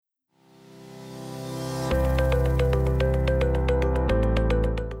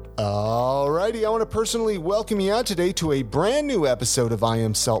Alrighty, I want to personally welcome you out today to a brand new episode of I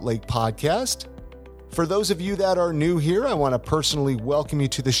Am Salt Lake Podcast. For those of you that are new here, I want to personally welcome you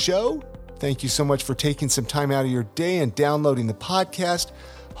to the show. Thank you so much for taking some time out of your day and downloading the podcast.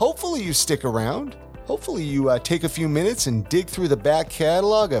 Hopefully you stick around. Hopefully you take a few minutes and dig through the back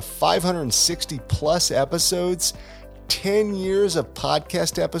catalog of 560 plus episodes, 10 years of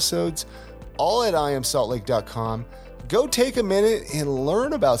podcast episodes, all at iamsaltlake.com. Go take a minute and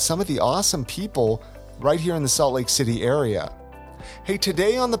learn about some of the awesome people right here in the Salt Lake City area. Hey,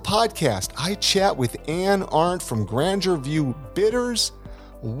 today on the podcast, I chat with Ann Arndt from Grandeur View Bitters.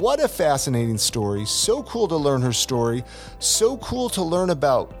 What a fascinating story. So cool to learn her story. So cool to learn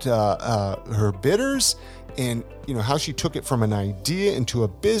about her bitters and how she took it from an idea into a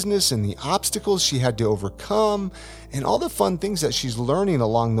business and the obstacles she had to overcome and all the fun things that she's learning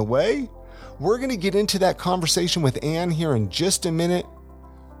along the way. We're going to get into that conversation with Ann here in just a minute.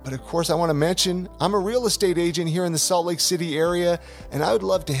 But of course, I want to mention I'm a real estate agent here in the Salt Lake City area, and I would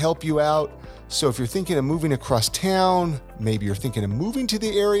love to help you out. So if you're thinking of moving across town, maybe you're thinking of moving to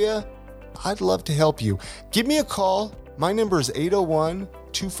the area, I'd love to help you. Give me a call. My number is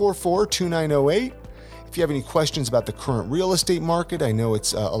 801-244-2908. If you have any questions about the current real estate market, I know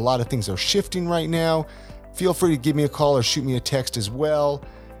it's a lot of things are shifting right now. Feel free to give me a call or shoot me a text as well.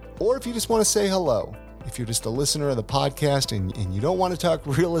 Or if you just want to say hello, if you're just a listener of the podcast and you don't want to talk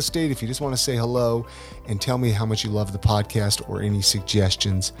real estate, if you just want to say hello and tell me how much you love the podcast or any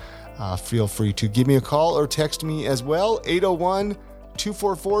suggestions, feel free to give me a call or text me as well.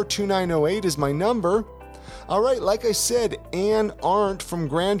 801-244-2908 is my number. All right, like I said, Ann Arndt from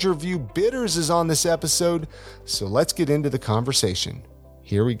Grandeur View Bitters is on this episode, so let's get into the conversation.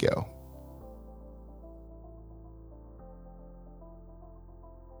 Here we go.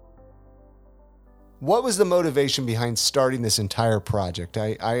 What was the motivation behind starting this entire project?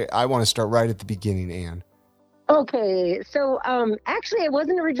 I want to start right at the beginning, Ann. Okay, so actually I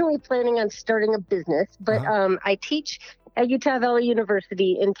wasn't originally planning on starting a business, but I teach at Utah Valley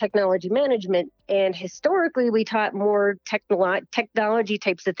University in technology management, and historically we taught more technology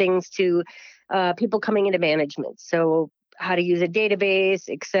types of things to people coming into management. So how to use a database,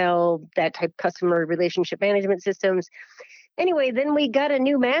 Excel, that type customer relationship management systems. Anyway, then we got a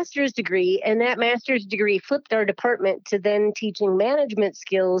new master's degree, and that master's degree flipped our department to then teaching management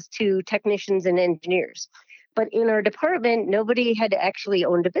skills to technicians and engineers. But in our department, nobody had actually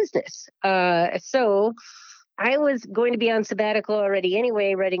owned a business. So I was going to be on sabbatical already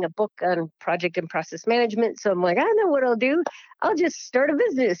anyway, writing a book on project and process management. So I'm like, I know what I'll do. I'll just start a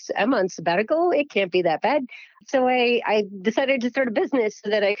business. I'm on sabbatical. It can't be that bad. So I decided to start a business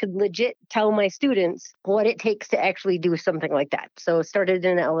so that I could legit tell my students what it takes to actually do something like that. So started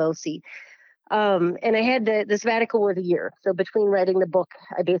an LLC. And I had the sabbatical was a year. So between writing the book,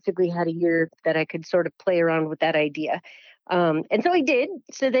 I basically had a year that I could sort of play around with that idea. And so I did.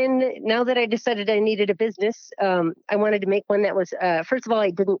 So then now that I decided I needed a business, I wanted to make one that was, first of all,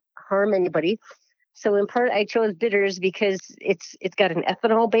 I didn't harm anybody. So in part, I chose bitters because it's got an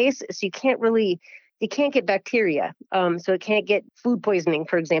ethanol base. So you can't get bacteria. So it can't get food poisoning,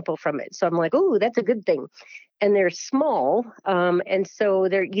 for example, from it. So I'm like, oh, that's a good thing. And they're small. And so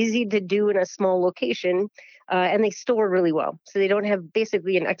they're easy to do in a small location. And they store really well. So they don't have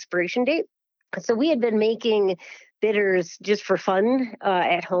basically an expiration date. So we had been making bitters just for fun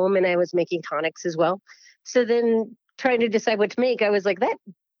at home, and I was making tonics as well. So then trying to decide what to make, I was like, that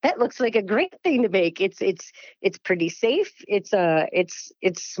looks like a great thing to make. It's pretty safe. It's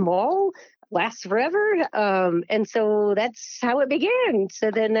small, lasts forever. And so that's how it began. So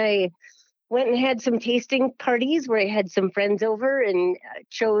then I went and had some tasting parties where I had some friends over and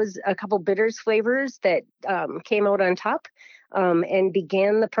chose a couple bitters flavors that came out on top. And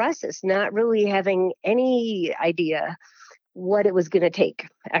began the process, not really having any idea what it was going to take,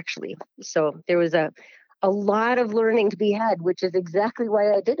 actually. So there was a lot of learning to be had, which is exactly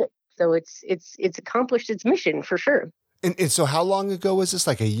why I did it. So it's accomplished its mission for sure. And so how long ago was this?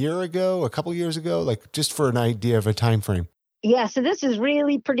 Like a year ago, a couple years ago? Like just for an idea of a time frame? Yeah, so this is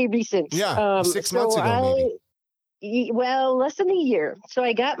really pretty recent. Yeah, 6 months ago maybe. Well, less than a year. So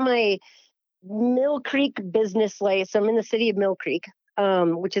I got my Mill Creek business license. I'm in the city of Mill Creek,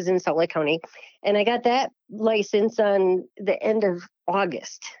 which is in Salt Lake County. And I got that license on the end of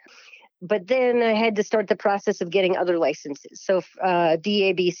August. But then I had to start the process of getting other licenses. So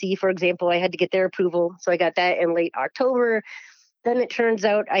DABC, for example, I had to get their approval. So I got that in late October. Then it turns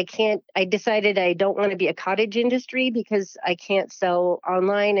out I decided I don't want to be a cottage industry because I can't sell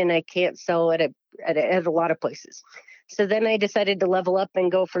online and I can't sell at a lot of places. So then I decided to level up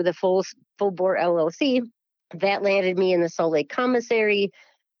and go for the full bore LLC. That landed me in the Salt Lake Commissary.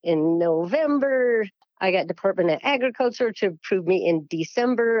 in November. I got Department of Agriculture to approve me in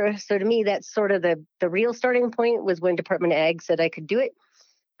December. So to me, that's sort of the real starting point was when Department of Ag said I could do it.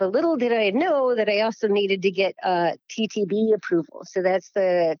 But little did I know that I also needed to get TTB approval. So that's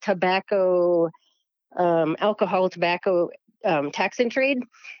the alcohol, tobacco tax and trade.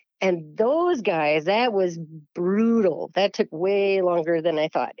 And those guys, that was brutal. That took way longer than I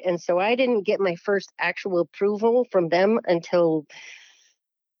thought. And so I didn't get my first actual approval from them until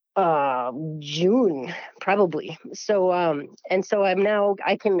June, probably. So,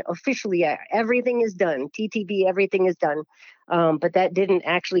 I can officially, everything is done. TTB, everything is done. But that didn't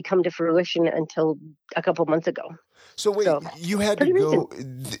actually come to fruition until a couple months ago. So wait, you had to go,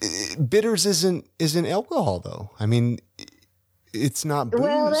 bitters isn't alcohol though. I mean, it's not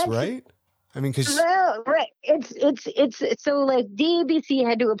booze, right? I mean, right. It's so like DABC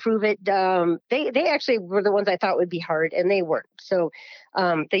had to approve it. They actually were the ones I thought would be hard, and they weren't. So,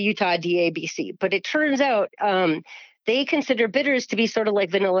 the Utah DABC. But it turns out, they consider bitters to be sort of like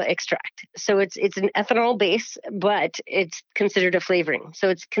vanilla extract. So it's an ethanol base, but it's considered a flavoring. So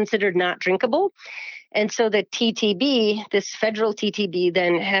it's considered not drinkable. And so the TTB, this federal TTB,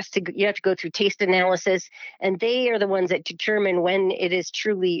 then you have to go through taste analysis, and they are the ones that determine when it is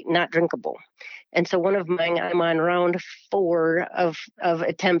truly not drinkable. And so one of mine, I'm on round 4 of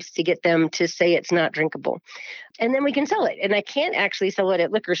attempts to get them to say it's not drinkable. And then we can sell it. And I can't actually sell it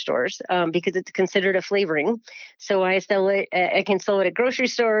at liquor stores because it's considered a flavoring. So I can sell it at grocery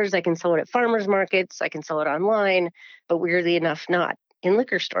stores. I can sell it at farmers markets. I can sell it online, but weirdly enough, not in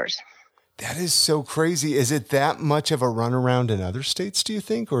liquor stores. That is so crazy. Is it that much of a runaround in other states, do you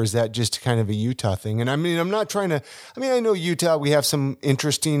think? Or is that just kind of a Utah thing? And I mean, I know Utah, we have some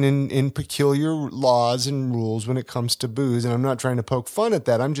interesting and peculiar laws and rules when it comes to booze. And I'm not trying to poke fun at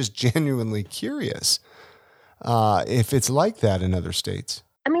that. I'm just genuinely curious if it's like that in other states.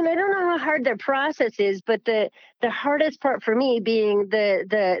 I mean, I don't know how hard their process is, but the hardest part for me being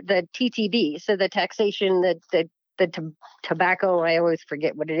the TTB, so the taxation, the tobacco, I always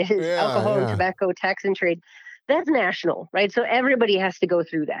forget what it is, alcohol and tobacco tax and trade, that's national, right? So everybody has to go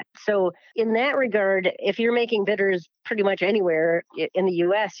through that. So in that regard, if you're making bitters pretty much anywhere in the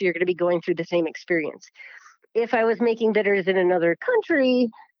U.S., you're going to be going through the same experience. If I was making bitters in another country,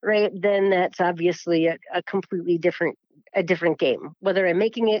 right, then that's obviously a completely different game, whether I'm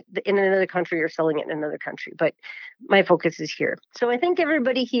making it in another country or selling it in another country. But my focus is here. So I think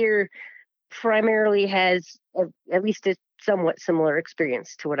everybody here primarily has at least a somewhat similar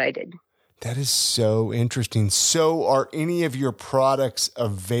experience to what I did. That is so interesting. So are any of your products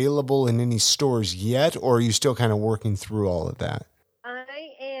available in any stores yet, or are you still kind of working through all of that?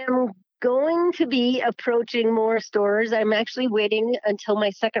 I am going to be approaching more stores. I'm actually waiting until my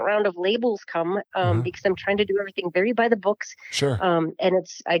second round of labels come because I'm trying to do everything very by the books. Sure. And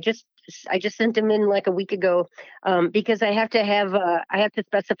I just sent them in like a week ago because I have to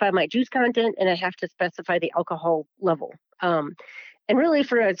specify my juice content and I have to specify the alcohol level. And really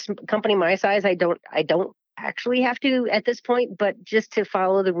for a company my size, I don't actually have to at this point, but just to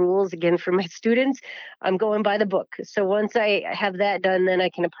follow the rules again for my students, I'm going by the book. So once I have that done, then I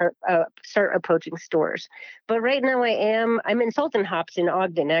can start approaching stores. But right now I'm in Sultan Hops in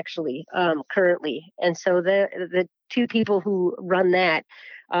Ogden actually currently. And so the two people who run that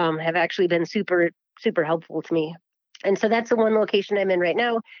have actually been super, super helpful to me. And so that's the one location I'm in right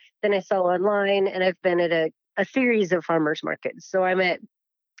now. Then I sell online, and I've been at a series of farmers markets. So I'm at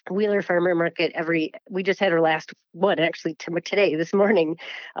Wheeler Farmer Market we just had our last one actually today, this morning.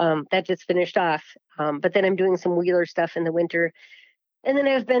 That just finished off. But then I'm doing some Wheeler stuff in the winter. And then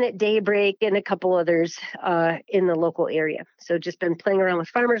I've been at Daybreak and a couple others in the local area. So just been playing around with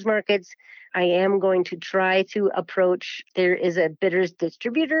farmers markets. I am going to try to approach, there is a bitters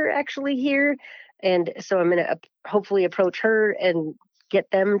distributor actually here. And so I'm going to hopefully approach her and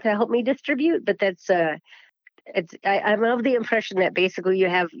get them to help me distribute. But that's, I'm of the impression that basically you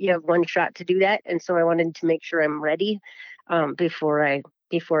have one shot to do that. And so I wanted to make sure I'm ready before I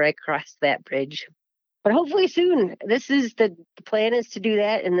cross that bridge. But hopefully soon. The plan is to do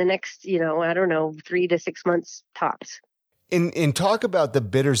that in the next, 3 to 6 months tops. And talk about the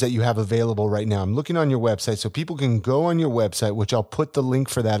bitters that you have available right now. I'm looking on your website, so people can go on your website, which I'll put the link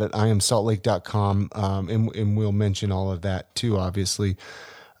for that at iamsaltlake.com, and we'll mention all of that too, obviously.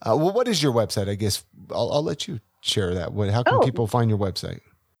 Well, what is your website? I guess I'll let you share that. How can people find your website?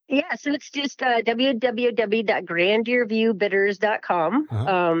 Yeah, so it's just www.granddeerviewbitters.com.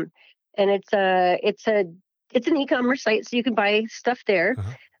 Uh-huh. And it's an e-commerce site, so you can buy stuff there.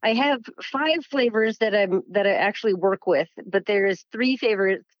 Uh-huh. I have 5 flavors that I actually work with, but there's 3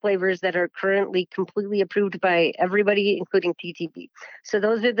 favorite flavors that are currently completely approved by everybody, including TTB. So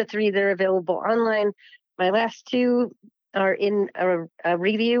those are the 3 that are available online. My last 2 are in a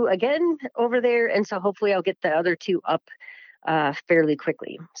review again over there, and so hopefully I'll get the other 2 up fairly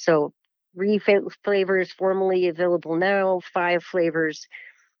quickly. So 3 flavors formally available now, 5 flavors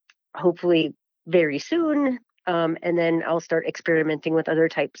hopefully very soon. And then I'll start experimenting with other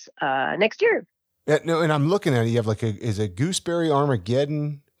types next year. Yeah, no, and I'm looking at it. You have like is a gooseberry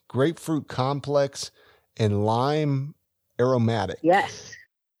Armageddon, grapefruit complex, and lime aromatic. Yes.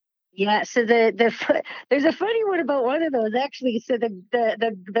 Yeah. So there's a funny one about one of those actually. So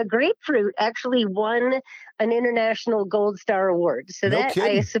the grapefruit actually won an international Gold Star Award. So No that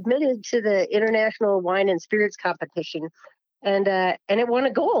kidding. I submitted to the International Wine and Spirits Competition. And it won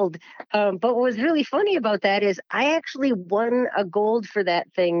a gold. But what was really funny about that is I actually won a gold for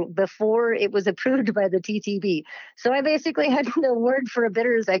that thing before it was approved by the TTB. So I basically had an award for a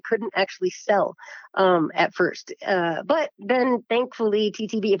bitters I couldn't actually sell at first. But then thankfully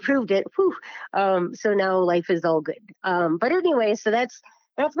TTB approved it. Whew. So now life is all good. But anyway, so that's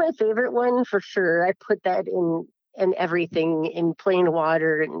my favorite one for sure. I put that in everything, in plain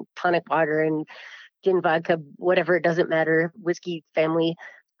water and tonic water and gin, vodka, whatever, it doesn't matter, whiskey family.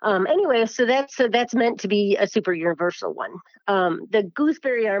 Anyway, so that's meant to be a super universal one. The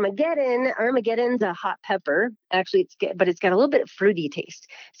gooseberry Armageddon's a hot pepper. Actually, but it's got a little bit of fruity taste.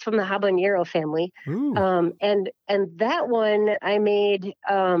 It's from the habanero family. And that one I made.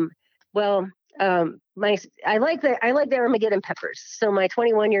 I like the Armageddon peppers. So my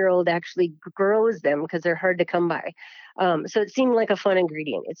 21-year-old actually grows them because they're hard to come by. So it seemed like a fun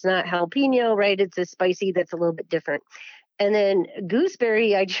ingredient. It's not jalapeno, right? It's a spicy that's a little bit different. And then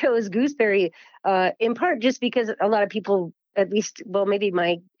gooseberry, I chose gooseberry in part just because a lot of people, at least, well, maybe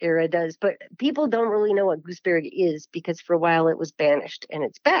my era does, but people don't really know what gooseberry is because for a while it was banished and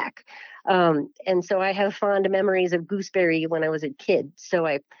it's back. And so I have fond memories of gooseberry when I was a kid. So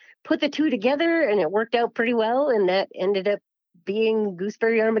I put the 2 together and it worked out pretty well. And that ended up being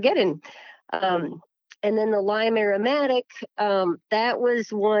gooseberry Armageddon. And then the lime aromatic, that was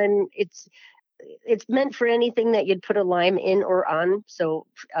one, it's meant for anything that you'd put a lime in or on. So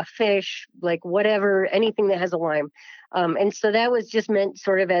a fish, like whatever, anything that has a lime. And so that was just meant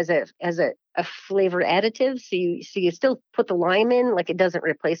sort of as a flavor additive. So you still put the lime in, like it doesn't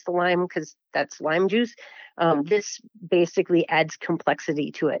replace the lime because that's lime juice. This basically adds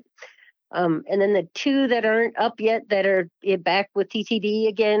complexity to it. And then the 2 that aren't up yet that are back with TTB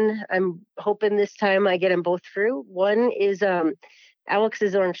again, I'm hoping this time I get them both through. One is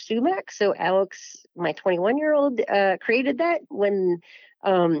Alex's Orange Sumac. So Alex, my 21-year-old, created that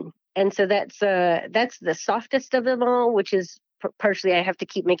and so that's the softest of them all, which is partially I have to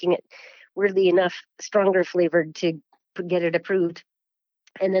keep making it weirdly enough stronger flavored to get it approved.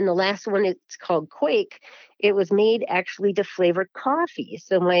 And then the last one, it's called Quake. It was made actually to flavor coffee.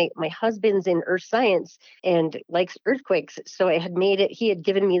 So my husband's in earth science and likes earthquakes. So I had made it. He had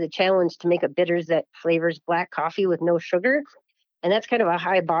given me the challenge to make a bitters that flavors black coffee with no sugar. And that's kind of a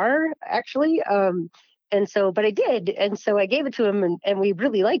high bar, actually. And so, but I did. And so I gave it to him and we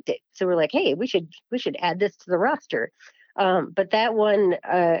really liked it. So we're like, hey, we should add this to the roster. But that one,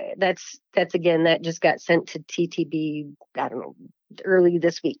 that's again, that just got sent to TTB, I don't know, early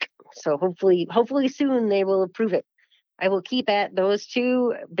this week. So hopefully soon they will approve it. I will keep at those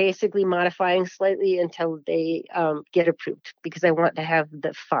 2, basically modifying slightly until they get approved because I want to have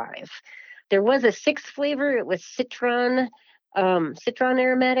the 5. There was a 6th flavor. It was citron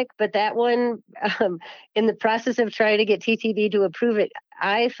aromatic, but that one, in the process of trying to get TTB to approve it,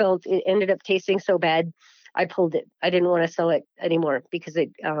 I felt it ended up tasting so bad. I pulled it. I didn't want to sell it anymore because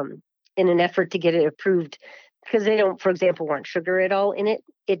it, in an effort to get it approved, because they don't, for example, want sugar at all in it.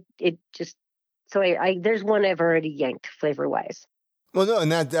 It just, so I there's one I've already yanked flavor wise. Well, no,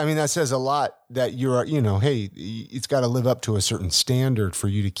 and that says a lot that you're, hey, it's got to live up to a certain standard for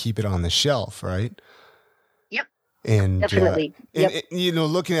you to keep it on the shelf, right? Yep. And definitely. Yep. And,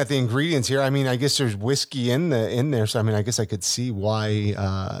 looking at the ingredients here, I mean, I guess there's whiskey in there. So, I mean, I guess I could see why,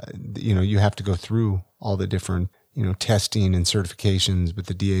 you have to go through all the different, testing and certifications with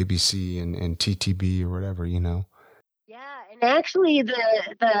the DABC and TTB or whatever, Yeah. And actually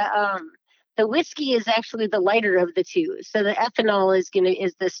the whiskey is actually the lighter of the 2. So the ethanol is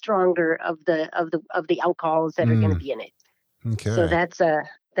the stronger of the alcohols that are going to be in it. Okay. So that's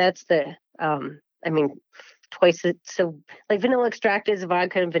the twice it. So like vanilla extract is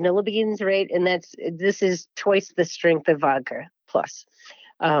vodka and vanilla beans, right? And this is twice the strength of vodka plus.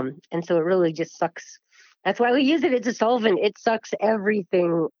 And so it really just sucks That's why we use it. It's a solvent. It sucks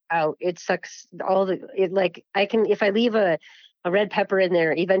everything out. It sucks like I can, if I leave a red pepper in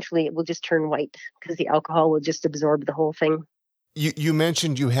there, eventually it will just turn white because the alcohol will just absorb the whole thing. You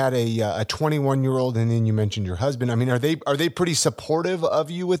mentioned you had a 21-year-old, and then you mentioned your husband. I mean, are they pretty supportive of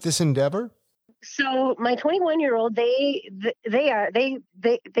you with this endeavor? So my 21-year-old, they knew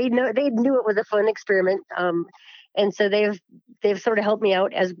it was a fun experiment. And so they've sort of helped me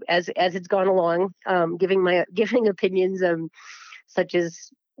out as it's gone along, giving opinions, such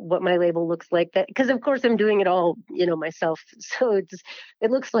as what my label looks like, that because of course I'm doing it all, myself. So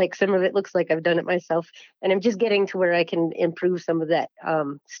it looks like some of it looks like I've done it myself, and I'm just getting to where I can improve some of that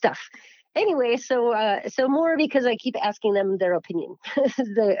stuff. Anyway, so more because I keep asking them their opinion,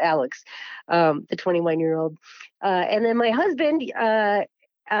 Alex, the 21-year-old, and then my husband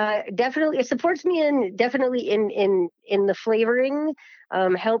definitely supports me in the flavoring.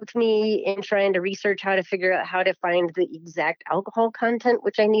 Helped me in trying to research how to figure out how to find the exact alcohol content,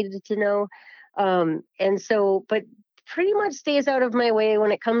 which I needed to know. But pretty much stays out of my way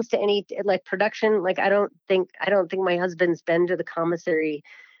when it comes to any like production. Like I don't think my husband's been to the commissary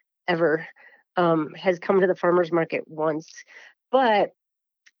ever, has come to the farmer's market once, but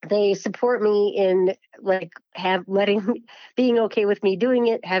they support me in like being okay with me doing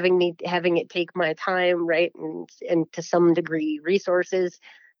it, having it take my time, right, and to some degree resources,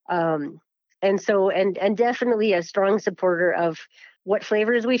 and definitely a strong supporter of what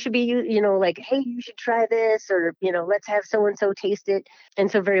flavors we should be, like, hey, you should try this, or let's have so and so taste it, and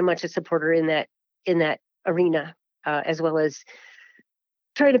so very much a supporter in that arena, as well as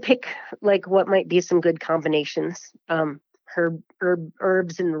try to pick like what might be some good combinations.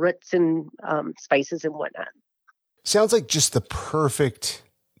 Herbs and roots and spices and whatnot. Sounds like just the perfect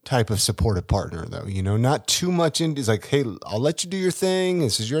type of supportive partner, though. Not too much into. It's like, hey, I'll let you do your thing.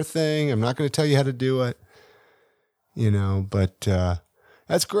 This is your thing. I'm not going to tell you how to do it. But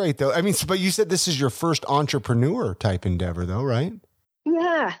that's great, though. I mean, but you said this is your first entrepreneur type endeavor, though, right?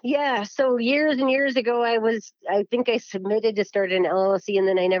 Yeah. So years and years ago, I think I submitted to start an LLC, and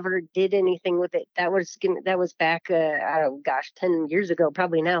then I never did anything with it. That was back, 10 years ago,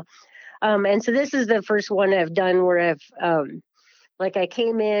 probably now. And so this is the first one I've done where I've, like I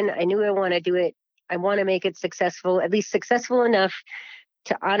came in, I knew I want to do it. I want to make it successful, at least successful enough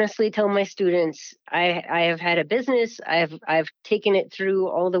to honestly tell my students, I have had a business. I've taken it through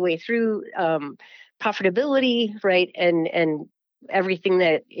all the way through, profitability, right. And everything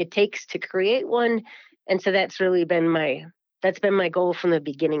that it takes to create one. And so that's been my goal from the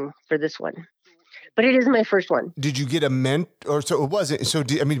beginning for this one. But it is my first one. Did you get a mentor? So it wasn't. So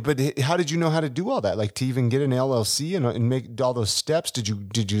but how did you know how to do all that? Like to even get an LLC and make all those steps? Did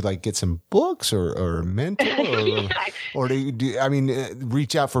you like get some books or a mentor or do you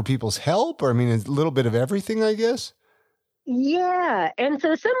reach out for people's help, or a little bit of everything, I guess? Yeah. And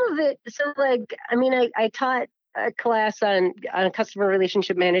so some of it, I taught a class on customer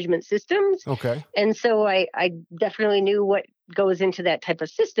relationship management systems. Okay. And so I definitely knew what goes into that type of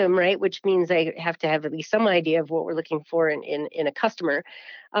system, right? Which means I have to have at least some idea of what we're looking for in a customer.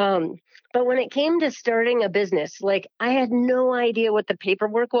 But when it came to starting a business, like I had no idea what the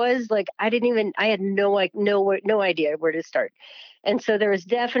paperwork was. Like I had no idea where to start. And so there was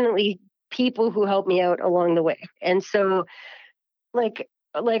definitely people who helped me out along the way. And so like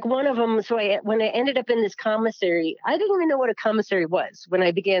one of them, when I ended up in this commissary, I didn't even know what a commissary was when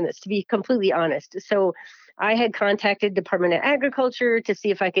I began this, to be completely honest. So I had contacted Department of Agriculture to see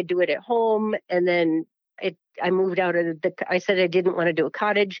if I could do it at home. And then I moved out of I said I didn't want to do a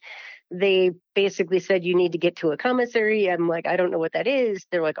cottage. They basically said, you need to get to a commissary. I'm like, I don't know what that is.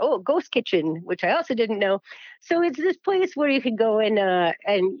 They're like, oh, ghost kitchen, which I also didn't know. So it's this place where you can go and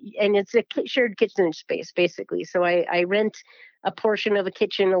it's a shared kitchen space, basically. So I rent a portion of a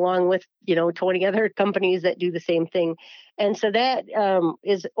kitchen along with 20 other companies that do the same thing. And so that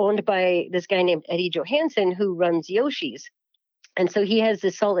is owned by this guy named Eddie Johansson, who runs Yoshi's. And so he has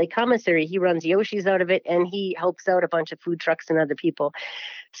this Salt Lake commissary. He runs Yoshi's out of it, and he helps out a bunch of food trucks and other people.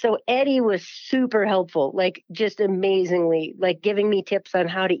 So Eddie was super helpful, like just amazingly, like giving me tips on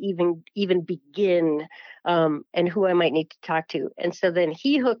how to even begin, and who I might need to talk to. And so then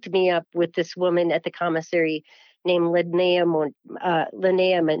he hooked me up with this woman at the commissary named Linnea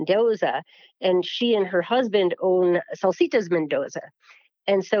Mendoza, and she and her husband own Salsitas Mendoza.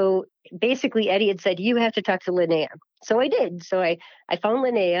 And so basically Eddie had said, you have to talk to Linnea. So I did. So I found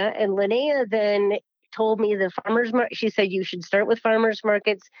Linnea, and Linnea then told me the farmers market. She said, you should start with farmers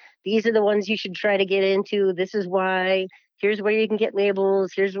markets. These are the ones you should try to get into. This is why. Here's where you can get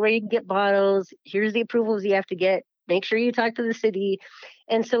labels. Here's where you can get bottles. Here's the approvals you have to get. Make sure you talk to the city.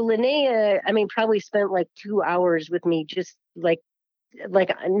 And so Linnea, I mean, probably spent like 2 hours with me, just like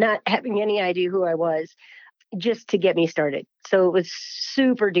not having any idea who I was, just to get me started. So it was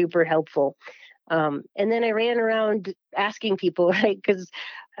super duper helpful. And then I ran around asking people, right? Because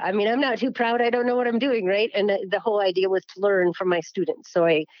I mean, I'm not too proud. I don't know what I'm doing, right? And the whole idea was to learn from my students. So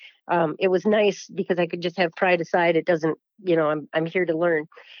it was nice because I could just have pride aside. It doesn't, I'm here to learn.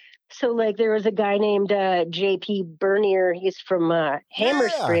 So like there was a guy named JP Bernier. He's from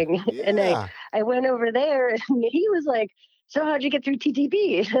Hammerspring. Yeah. And I went over there and he was like, so how'd you get through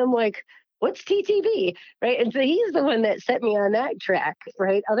TTB? And I'm like, what's TTB? Right. And so he's the one that set me on that track.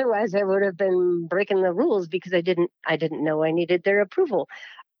 Right. Otherwise I would have been breaking the rules because I didn't know I needed their approval.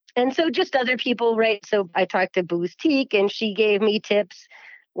 And so just other people, right? So I talked to Booz Teak and she gave me tips,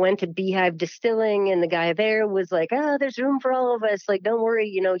 went to Beehive Distilling and the guy there was like, oh, there's room for all of us. Like, don't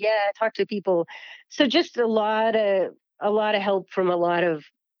worry, talk to people. So just a lot of help from a lot of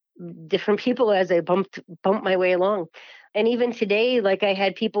different people as I bumped my way along. And even today, like I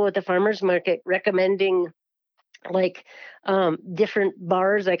had people at the farmer's market recommending like different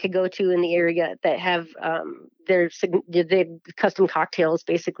bars I could go to in the area that have their custom cocktails,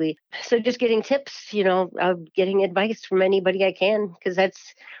 basically. So just getting tips, getting advice from anybody I can, because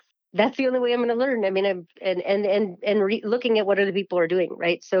that's the only way I'm going to learn. I mean, looking at what other people are doing,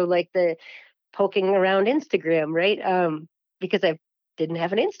 right? So like the poking around Instagram, right? Because I didn't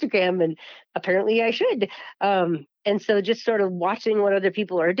have an Instagram and apparently I should. And so just sort of watching what other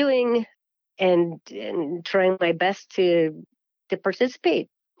people are doing and trying my best to participate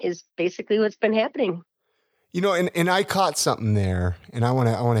is basically what's been happening. And I caught something there, and I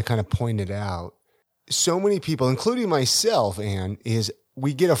want to kind of point it out. So many people, including myself, Ann, is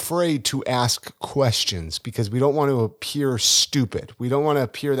we get afraid to ask questions because we don't want to appear stupid. We don't want to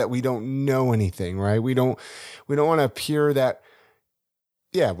appear that we don't know anything, right? We don't want to appear that,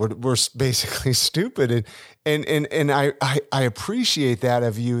 yeah, we're basically stupid. And I appreciate that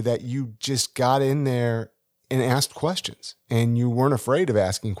of you, that you just got in there and asked questions and you weren't afraid of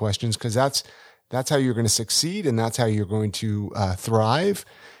asking questions, because that's how you're going to succeed and that's how you're going to thrive.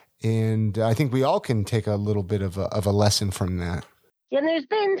 And I think we all can take a little bit of a lesson from that. Yeah, and there's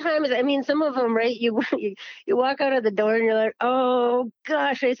been times, I mean, some of them, right? You walk out of the door and you're like, oh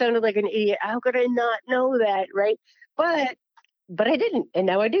gosh, I sounded like an idiot. How could I not know that, right? But I didn't, and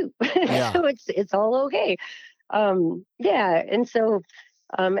now I do. Yeah. So it's all okay. Yeah, and so,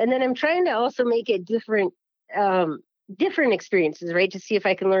 and then I'm trying to also make it different experiences, right? To see if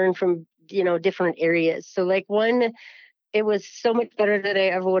I can learn from different areas. So like one, it was so much better than I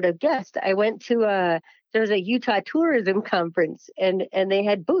ever would have guessed. I went to there was a Utah tourism conference and they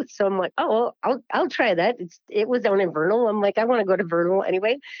had booths. So I'm like, oh, well, I'll try that. It was down in Vernal. I'm like, I want to go to Vernal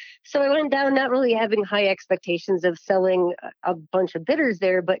anyway. So I went down, not really having high expectations of selling a bunch of bitters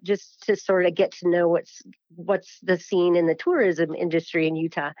there, but just to sort of get to know what's the scene in the tourism industry in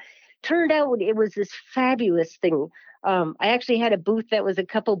Utah. Turned out it was this fabulous thing. I actually had a booth that was a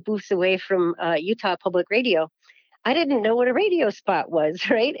couple booths away from Utah Public Radio. I didn't know what a radio spot was,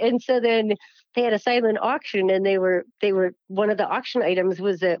 right? And so then they had a silent auction, and they were one of the auction items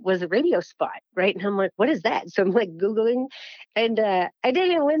was a radio spot, right? And I'm like, what is that? So I'm like Googling, and I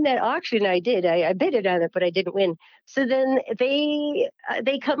didn't win that auction. I did. I bidded on it, but I didn't win. So then they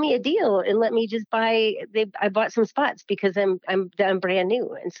cut me a deal and let me just buy. I bought some spots because I'm brand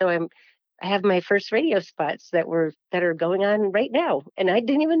new, and so I have my first radio spots that are going on right now. And I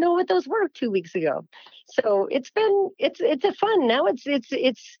didn't even know what those were 2 weeks ago. So it's a fun. Now it's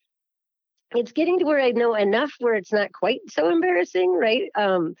getting to where I know enough where it's not quite so embarrassing. Right.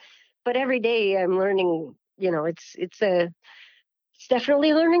 But every day I'm learning, it's definitely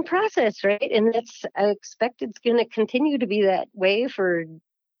a learning process. Right. And I expect it's going to continue to be that way for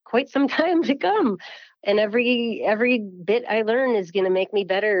quite some time to come. And every bit I learn is going to make me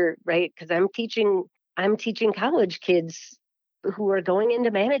better, right? Because I'm teaching college kids who are going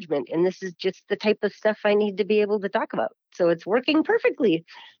into management, and this is just the type of stuff I need to be able to talk about. So it's working perfectly.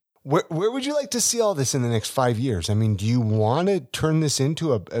 Where would you like to see all this in the next 5 years? I mean, do you want to turn this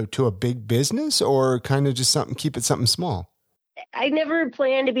into a big business, or kind of just keep it something small? I never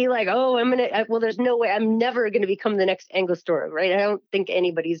planned to be like, oh, there's no way I'm never going to become the next Angostura, right? I don't think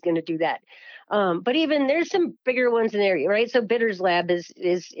anybody's going to do that. But even there's some bigger ones in the area, right? So Bitters Lab is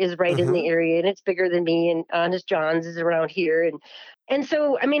right in the area, and it's bigger than me, and Honest John's is around here. And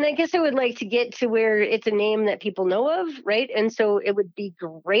so, I mean, I guess I would like to get to where it's a name that people know of, right? And so it would be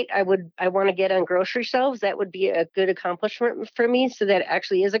great. I want to get on grocery shelves. That would be a good accomplishment for me. So that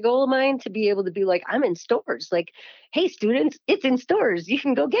actually is a goal of mine, to be able to be like, I'm in stores. Like, hey, students, it's in stores. You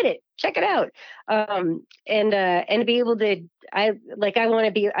can go get it. Check it out. And be able to, I like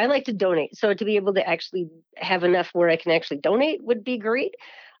to donate. So to be able to actually have enough where I can actually donate would be great.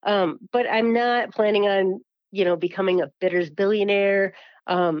 But I'm not planning on, becoming a bitters billionaire.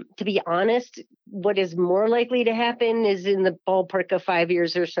 To be honest, what is more likely to happen is in the ballpark of 5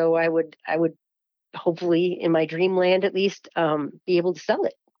 years or so, I would hopefully, in my dreamland at least, be able to sell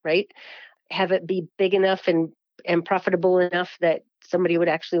it, right? Have it be big enough and profitable enough that somebody would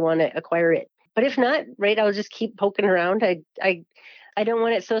actually want to acquire it. But if not, right, I'll just keep poking around. I don't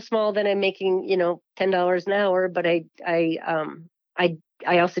want it so small that I'm making, $10 an hour, but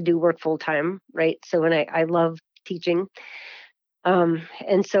I also do work full time, right? So, and I love teaching.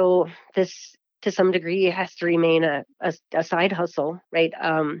 And so this, to some degree, has to remain a side hustle, right?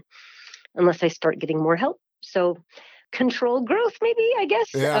 Unless I start getting more help. So controlled growth, maybe, I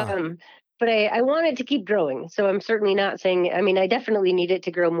guess. Yeah. But I want it to keep growing. So I'm certainly not saying, I mean, I definitely need it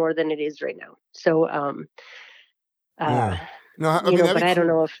to grow more than it is right now. So, Yeah. No, I mean, but I don't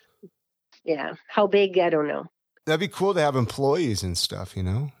know how big, I don't know. That'd be cool to have employees and stuff,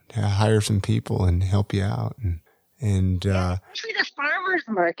 to hire some people and help you out. And especially the farmers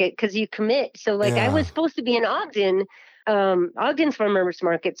market, because you commit. So like I was supposed to be in Ogden's farmers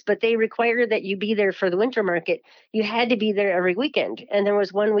markets, but they require that you be there for the winter market. You had to be there every weekend. And there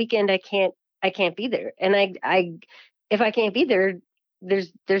was one weekend I can't be there. And I if I can't be there,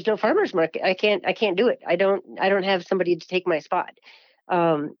 there's no farmers market. I can't do it. I don't have somebody to take my spot.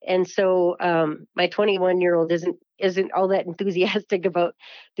 And so my 21-year-old isn't all that enthusiastic about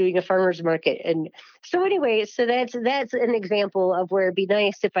doing a farmer's market. And so anyway, so that's an example of where it'd be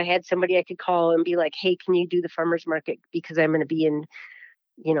nice if I had somebody I could call and be like, hey, can you do the farmer's market? Because I'm going to be in,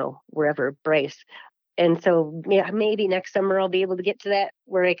 wherever, Bryce. And so maybe next summer I'll be able to get to that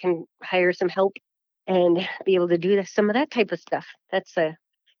where I can hire some help and be able to do some of that type of stuff. And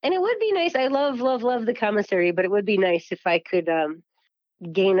it would be nice. I love the commissary, but it would be nice if I could,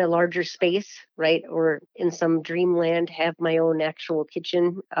 gain a larger space, right? Or in some dreamland, have my own actual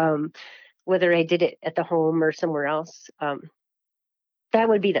kitchen, whether I did it at the home or somewhere else. That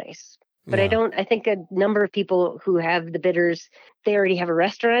would be nice. But I think a number of people who have the bitters, they already have a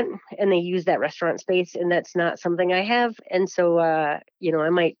restaurant and they use that restaurant space, and that's not something I have. And so, I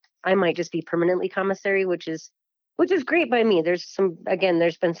might just be permanently commissary, which is great by me. There's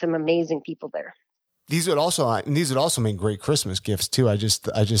been some amazing people there. These would also make great Christmas gifts too. I just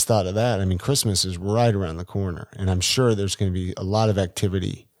thought of that. I mean, Christmas is right around the corner, and I'm sure there's going to be a lot of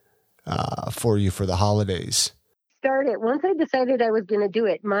activity for you for the holidays. Once I decided I was going to do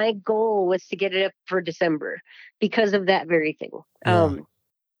it, my goal was to get it up for December because of that very thing. Yeah.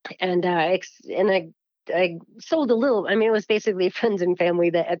 I sold a little. I mean, it was basically friends and family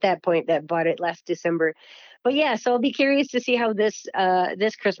that at that point that bought it last December. But yeah, so I'll be curious to see how this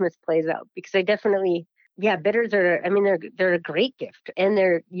Christmas plays out, because I definitely, bitters are, I mean, they're a great gift, and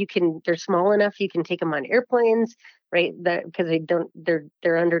they're small enough you can take them on airplanes, right? Because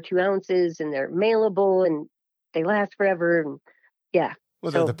they're under 2 ounces and they're mailable and they last forever. And yeah.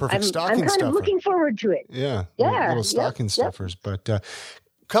 Well, they're the perfect stocking stuffer. I'm kind of looking forward to it. Yeah. Little stocking stuffers. But I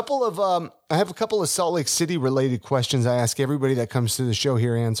have a couple of Salt Lake City related questions I ask everybody that comes to the show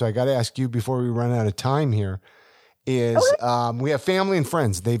here, Ann. So I got to ask you before we run out of time here we have family and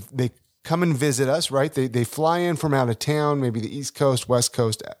friends. They come and visit us, right? They fly in from out of town, maybe the East Coast, West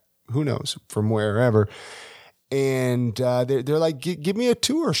Coast, who knows, from wherever. And they're like, give me a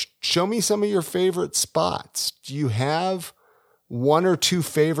tour. Show me some of your favorite spots. Do you have one or two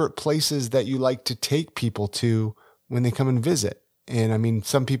favorite places that you like to take people to when they come and visit? And I mean,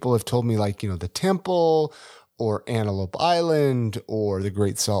 some people have told me the Temple or Antelope Island or the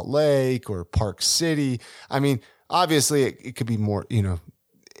Great Salt Lake or Park City. I mean, obviously it could be more,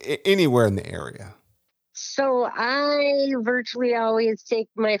 anywhere in the area. So I virtually always take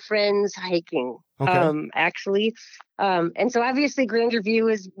my friends hiking, actually. And so obviously Granger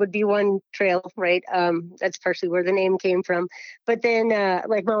View would be one trail, right? That's partially where the name came from. But then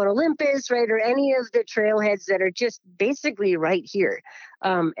like Mount Olympus, right? Or any of the trailheads that are just basically right here.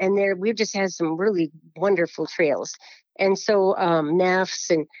 And we've just had some really wonderful trails. And so NAFs,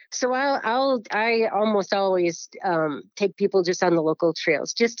 and so I almost always take people just on the local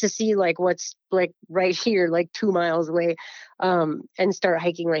trails just to see like what's like right here, like 2 miles away, and start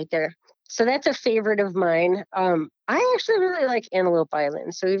hiking right there. So that's a favorite of mine. I actually really like Antelope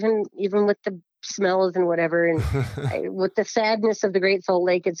Island. So even with smells and whatever. And with the sadness of the Great Salt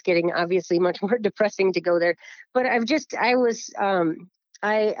Lake, it's getting obviously much more depressing to go there. But I've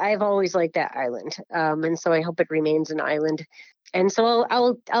always liked that island. And so I hope it remains an island. And so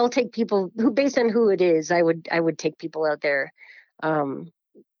I'll take people who, based on who it is, I would take people out there.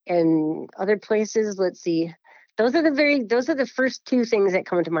 And other places, let's see. Those are the first two things that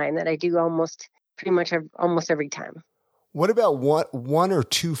come to mind that I do almost every time. What about one or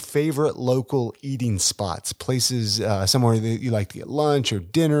two favorite local eating spots, places, somewhere that you like to get lunch or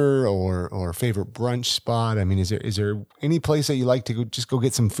dinner, or favorite brunch spot? I mean, is there any place that you like to go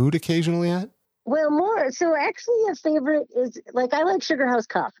get some food occasionally at? Well, more. So actually a favorite is, like, I like Sugar House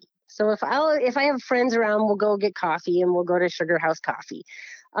Coffee. So if I have friends around, we'll go get coffee and we'll go to Sugar House Coffee.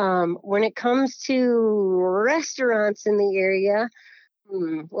 When it comes to restaurants in the area,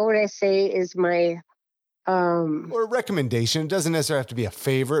 what would I say is my, or a recommendation? It doesn't necessarily have to be a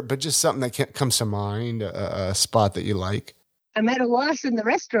favorite, but just something that comes to mind, a spot that you like. I'm at a loss in the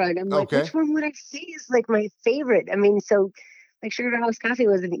restaurant. I'm like, okay, which one would I say is like my favorite? I mean, so like Sugar House Coffee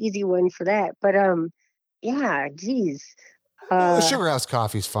was an easy one for that. But yeah, geez. Sugar House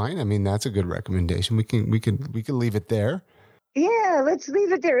Coffee is fine. I mean, that's a good recommendation. We can leave it there. Yeah, let's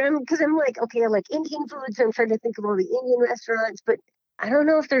leave it there. Because I'm like, okay, I like Indian food, so I'm trying to think of all the Indian restaurants, but I don't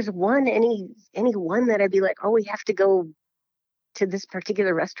know if there's any one that I'd be like, oh, we have to go to this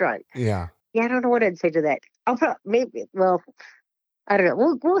particular restaurant. Yeah, I don't know what I'd say to that. I'll probably I don't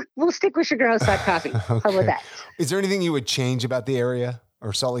know. We'll stick with Sugar House Hot Coffee. okay. How about that? Is there anything you would change about the area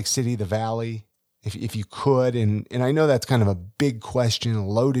or Salt Lake City, the Valley, if you could? And I know that's kind of a big question, a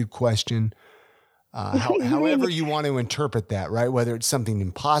loaded question. However you want to interpret that, right? Whether it's something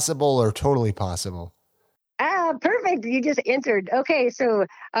impossible or totally possible. Perfect. You just answered. Okay, so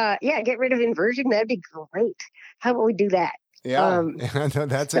get rid of inversion. That'd be great. How about we do that? Yeah,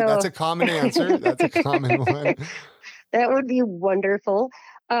 that's a common answer. That's a common one. That would be wonderful.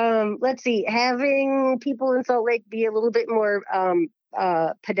 Let's see, having people in Salt Lake be a little bit more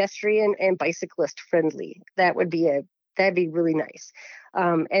pedestrian and bicyclist friendly. That'd be really nice.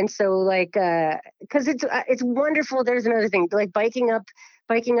 And so, like, because it's wonderful. There's another thing, like biking up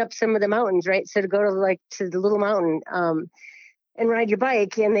some of the mountains, right? So to go to the little mountain and ride your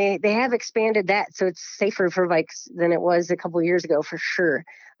bike, and they have expanded that, so it's safer for bikes than it was a couple of years ago, for sure.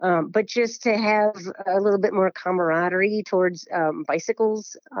 But just to have a little bit more camaraderie towards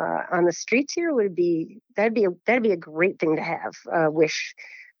bicycles on the streets here that'd be a great thing to have. Wish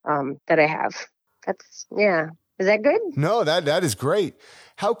that I have. Is that good? No, that is great.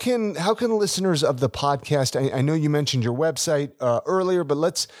 How can listeners of the podcast, I know you mentioned your website earlier, but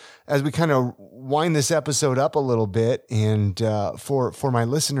let's, as we kind of wind this episode up a little bit, and for my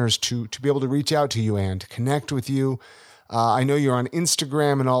listeners to be able to reach out to you and to connect with you. I know you're on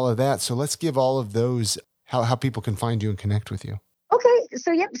Instagram and all of that, so let's give all of those, how people can find you and connect with you. Okay,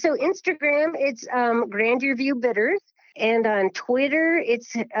 so Instagram, it's Grandeur View Bitters, and on Twitter,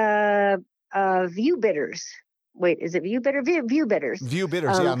 it's View Bitters. Wait, is it View Bitters? View Bitters. View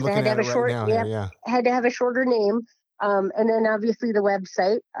Bitters, yeah, I'm looking at it right now. Yeah. Had to have a shorter name. And then obviously the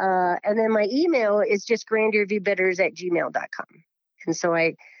website. And then my email is just grandeurviewbitters@gmail.com. And so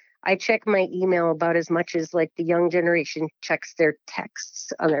I check my email about as much as like the young generation checks their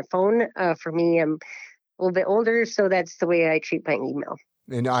texts on their phone. For me, I'm a little bit older, so that's the way I treat my email.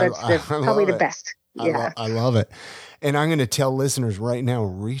 And that's probably the best. Yeah. I love it. And I'm going to tell listeners right now,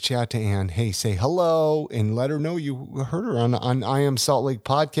 reach out to Ann. Hey, say hello and let her know you heard her on I Am Salt Lake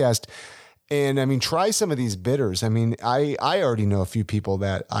podcast. And I mean, try some of these bitters. I mean, I already know a few people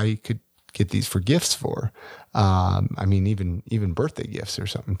that I could get these for gifts for. I mean, even birthday gifts or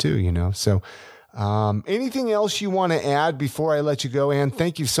something too, So anything else you want to add before I let you go, Ann?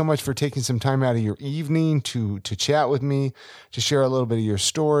 Thank you so much for taking some time out of your evening to chat with me, to share a little bit of your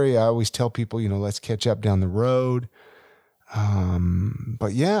story. I always tell people, let's catch up down the road.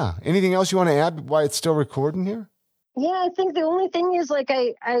 But yeah, anything else you want to add while it's still recording here? Yeah, I think the only thing is like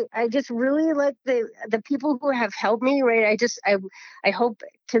I just really like the people who have helped me, right? I hope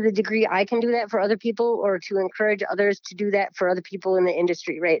to the degree I can do that for other people, or to encourage others to do that for other people in the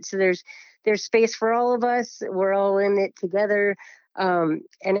industry, right? So there's space for all of us. We're all in it together. And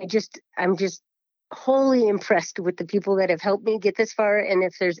I'm just wholly impressed with the people that have helped me get this far. And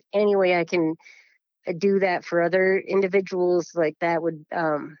if there's any way I can do that for other individuals, like that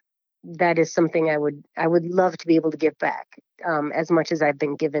is something I would love to be able to give back as much as I've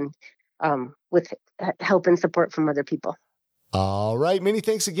been given with help and support from other people. All right. Many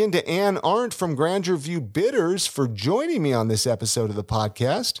thanks again to Ann Arndt from Grandeur View Bitters for joining me on this episode of the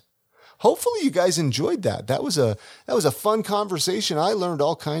podcast. hopefully you guys enjoyed that. That was a fun conversation. I learned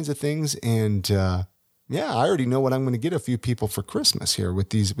all kinds of things, and yeah, I already know what I'm going to get a few people for Christmas here with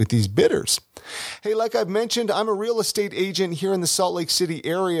these bitters. Hey, like I've mentioned, I'm a real estate agent here in the Salt Lake City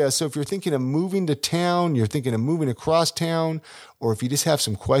area. So if you're thinking of moving to town, you're thinking of moving across town, or if you just have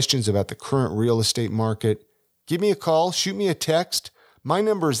some questions about the current real estate market, give me a call, shoot me a text. My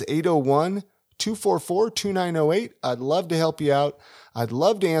number is 801-244-2908. I'd love to help you out. I'd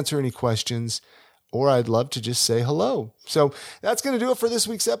love to answer any questions, or I'd love to just say hello. So that's going to do it for this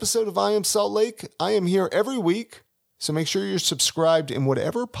week's episode of I Am Salt Lake. I am here every week, so make sure you're subscribed in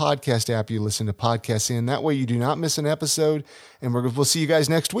whatever podcast app you listen to podcasts in. That way you do not miss an episode, and we'll see you guys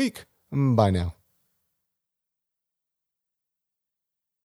next week. Bye now.